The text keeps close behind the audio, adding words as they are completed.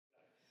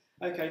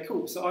Okay,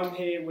 cool. So I'm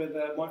here with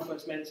my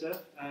first mentor,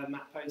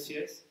 Matt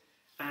Pocius,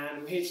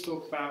 and we're here to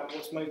talk about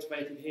what's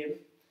motivated him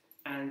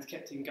and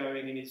kept him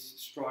going in his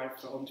strive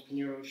for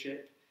entrepreneurship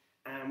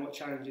and what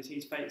challenges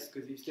he's faced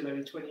because he's still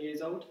only 20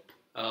 years old.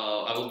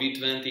 I will be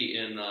 20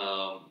 in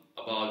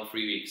about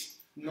 3 weeks.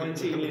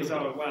 19 years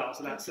old, wow,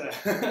 so that's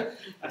a,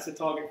 that's a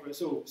target for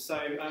us all. So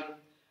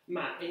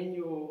Matt, in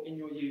your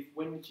youth,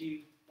 when did you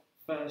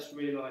first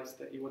realise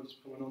that you wanted to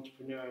become an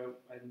entrepreneur,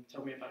 and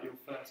tell me about your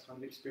first kind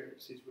of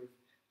experiences with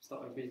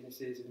starting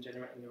businesses and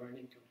generating your own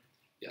income?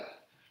 Yeah.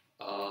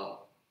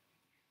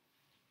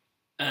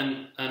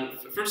 And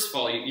first of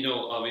all,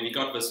 we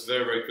got this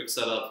very quick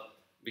setup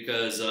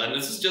because, and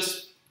this is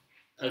just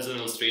as an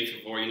illustration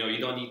for, you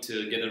don't need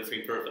to get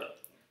everything perfect.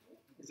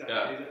 Exactly.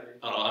 Yeah.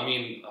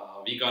 Exactly.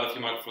 We got a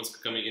few microphones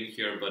coming in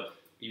here, but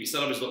the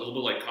setup is a little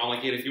bit like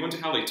complicated. If you want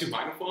to have like 2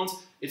 microphones,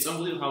 it's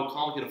unbelievable how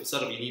complicated of a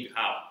setup you need to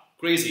have.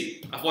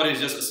 Crazy. I thought it was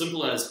just as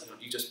simple as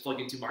you just plug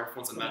in 2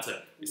 microphones and that's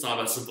it. It's not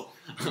that simple.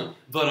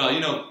 But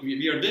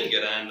we are doing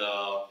it, and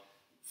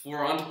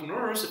for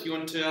entrepreneurs, if you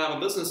want to have a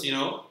business, you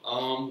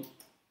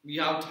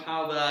have to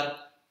have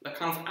that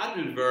kind of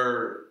attitude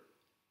where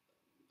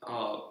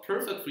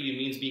perfect for you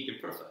means being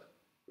imperfect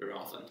very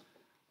often.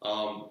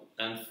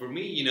 And for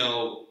me,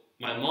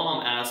 my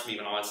mom asked me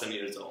when I was 7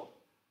 years old,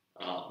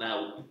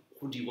 now,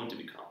 who do you want to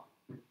become?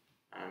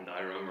 And I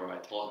remember I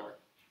told her,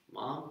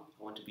 Mom,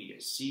 I want to be a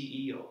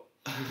CEO.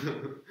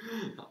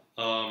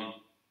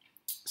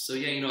 So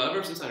yeah,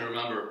 ever since I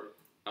remember,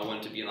 I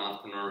wanted to be an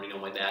entrepreneur.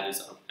 My dad is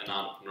an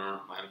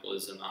entrepreneur, my uncle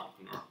is an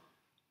entrepreneur.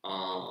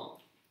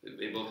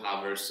 They both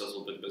have very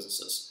successful big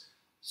businesses.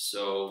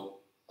 So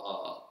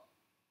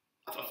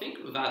I think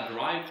that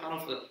drive kind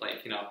of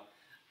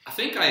I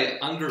think I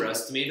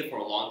underestimated for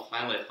a long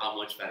time like how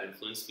much that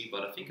influenced me,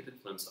 but I think it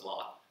influenced a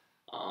lot.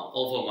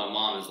 Although my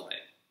mom is like,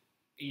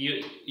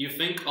 you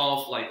think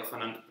of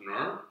an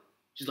entrepreneur,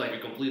 she's like a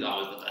complete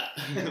opposite of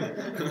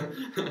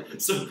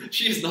that. So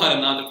she's not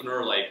an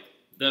entrepreneur,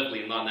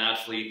 definitely not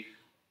naturally.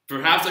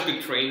 Perhaps I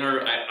could train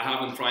her. I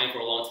have been trying for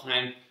a long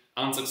time,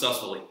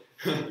 unsuccessfully.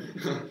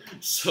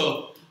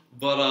 So,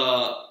 but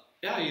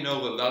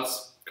but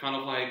that's kind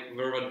of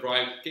where the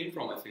drive came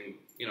from. I think,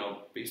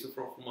 basically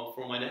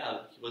from my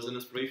dad. He was an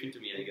inspiration to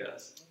me, I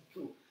guess.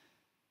 Cool.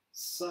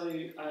 So,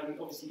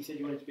 obviously you said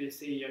you wanted to be a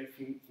CEO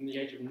from the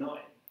age of 9.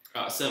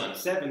 7.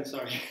 7,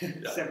 sorry.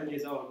 Yeah. 7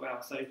 years old, wow.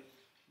 So,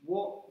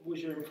 what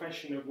was your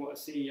impression of what a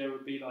CEO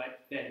would be like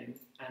then,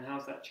 and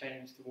how's that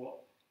changed to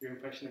what your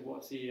impression of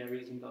what a CEO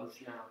is and does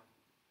now?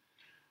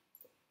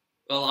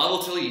 Well, I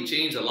will tell you, it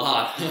changed a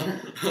lot.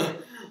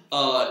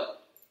 I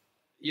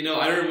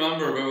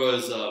remember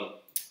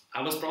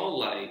I was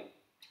probably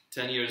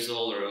 10 years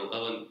old or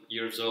 11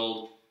 years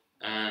old,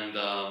 and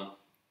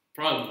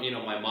probably,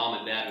 my mom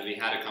and dad, we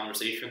had a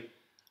conversation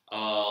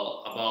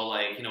about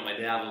my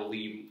dad will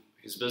leave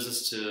his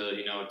business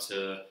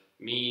to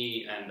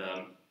me and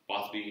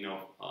possibly, to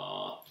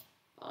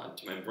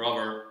my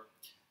brother.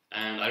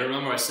 And I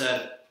remember I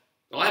said,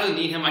 well, I don't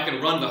need him, I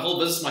can run the whole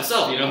business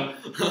myself,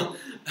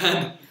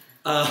 And,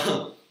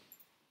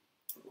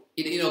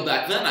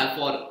 back then I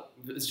thought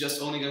it's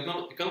just owning a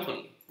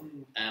company.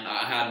 And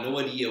I had no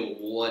idea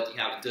what you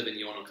have to do when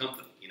you own a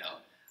company,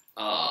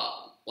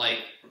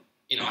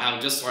 I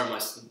have just started my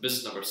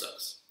business number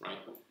 6, right?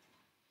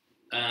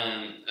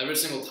 And every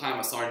single time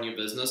I start a new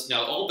business,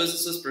 now all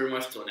businesses pretty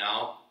much till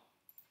now,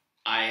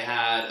 I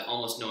had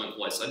almost no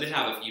employees. So I did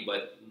have a few,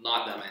 but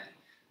not that many.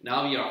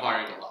 Now we are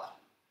hiring a lot.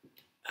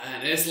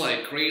 And it's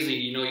crazy,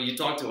 you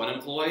talk to one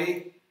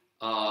employee,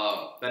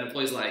 that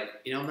employee's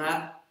like,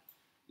 Matt,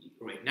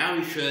 right now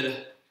you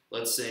should,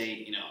 let's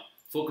say,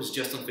 focus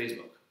just on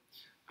Facebook.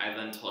 I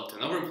then talk to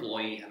another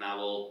employee and I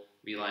will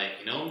be like,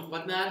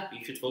 what, Matt?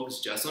 You should focus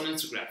just on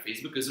Instagram.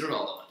 Facebook is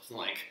irrelevant. I'm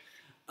like,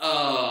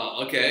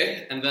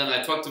 okay. And then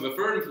I talk to the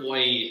third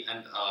employee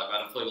and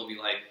that employee will be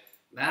like,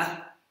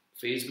 Matt,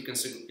 Facebook and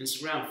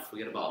Instagram,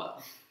 forget about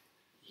that.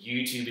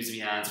 YouTube is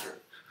the answer.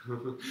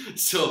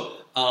 So,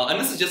 and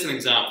this is just an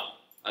example.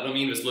 I don't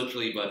mean this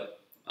literally, but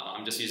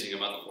I'm just using a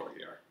metaphor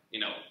here.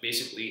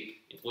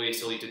 Basically, employees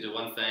tell you to do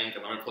one thing,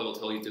 another employee will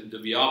tell you to do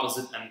the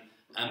opposite,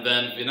 and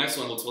then the next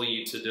one will tell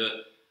you to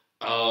do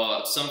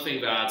something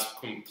that's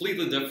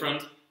completely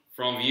different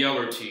from the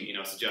other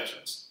 2,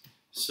 suggestions.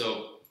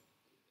 So,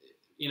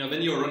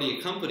 when you're running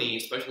a company,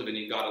 especially when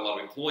you've got a lot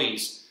of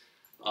employees,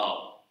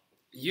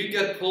 you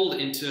get pulled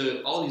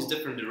into all these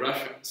different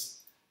directions.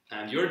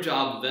 And your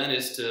job then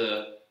is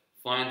to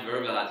find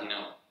where that,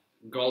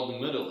 golden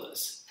middle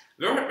is.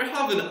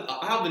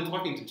 I have been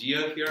talking to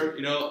Gia here,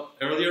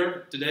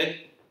 earlier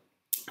today,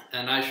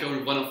 and I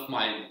showed one of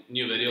my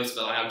new videos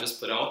that I have just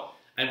put out,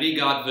 and we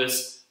got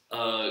this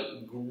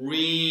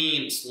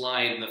green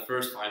slide in the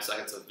first 5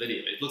 seconds of video.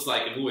 It looks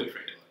like a movie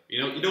trailer.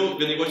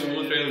 When you watch a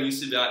movie trailer, you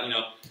see that,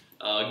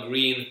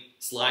 green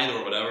slide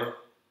or whatever.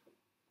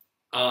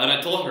 And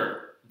I told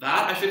her,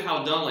 that I should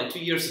have done 2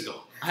 years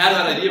ago. I had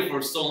that idea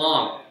for so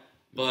long,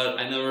 but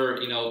I never,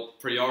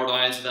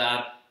 prioritized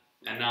that,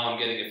 and now I'm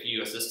getting a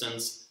few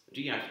assistants.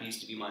 She actually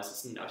used to be my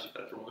assistant, now she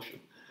got a promotion.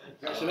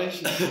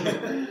 Congratulations.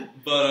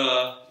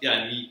 But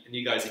yeah, and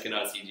you guys, you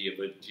cannot see Gia,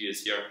 but Gia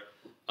is here.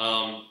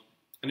 I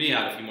knew you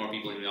had a few more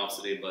people in the office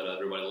today, but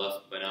everybody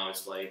left. By now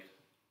it's like,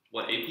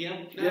 what, 8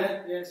 p.m. now?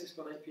 Yeah, it's just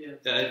gone 8 p.m.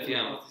 Yeah, 8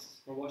 p.m.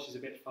 My watch is a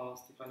bit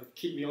fast to kind of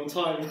keep me on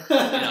time.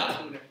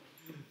 Yeah.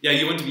 Yeah,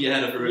 you want to be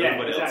ahead of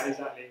everybody else.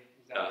 Exactly.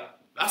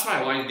 That's why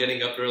I like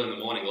getting up early in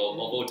the morning.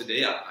 Although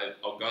today I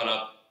got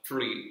up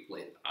pretty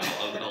late,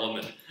 I'll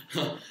admit.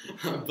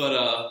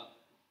 But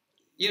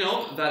you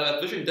know,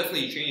 that vision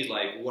definitely changed.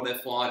 Like what I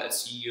thought a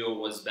CEO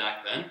was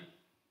back then.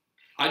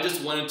 I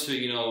just wanted to,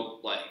 you know,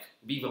 like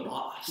be the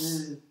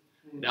boss.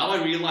 Now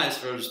I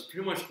realize there's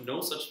pretty much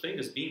no such thing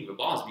as being the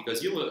boss,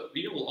 because you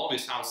will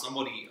always have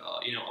somebody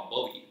you know,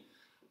 above you.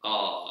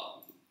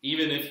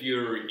 Even if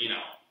you're, you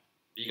know,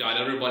 you got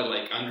everybody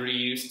like under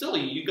you, still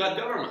you got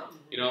government.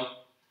 You know,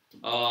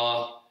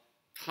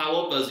 Kyle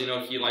Lopez, you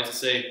know, he likes to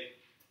say,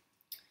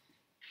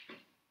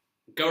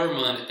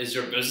 government is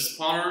your business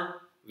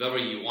partner, whether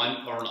you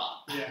want or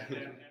not. Yeah.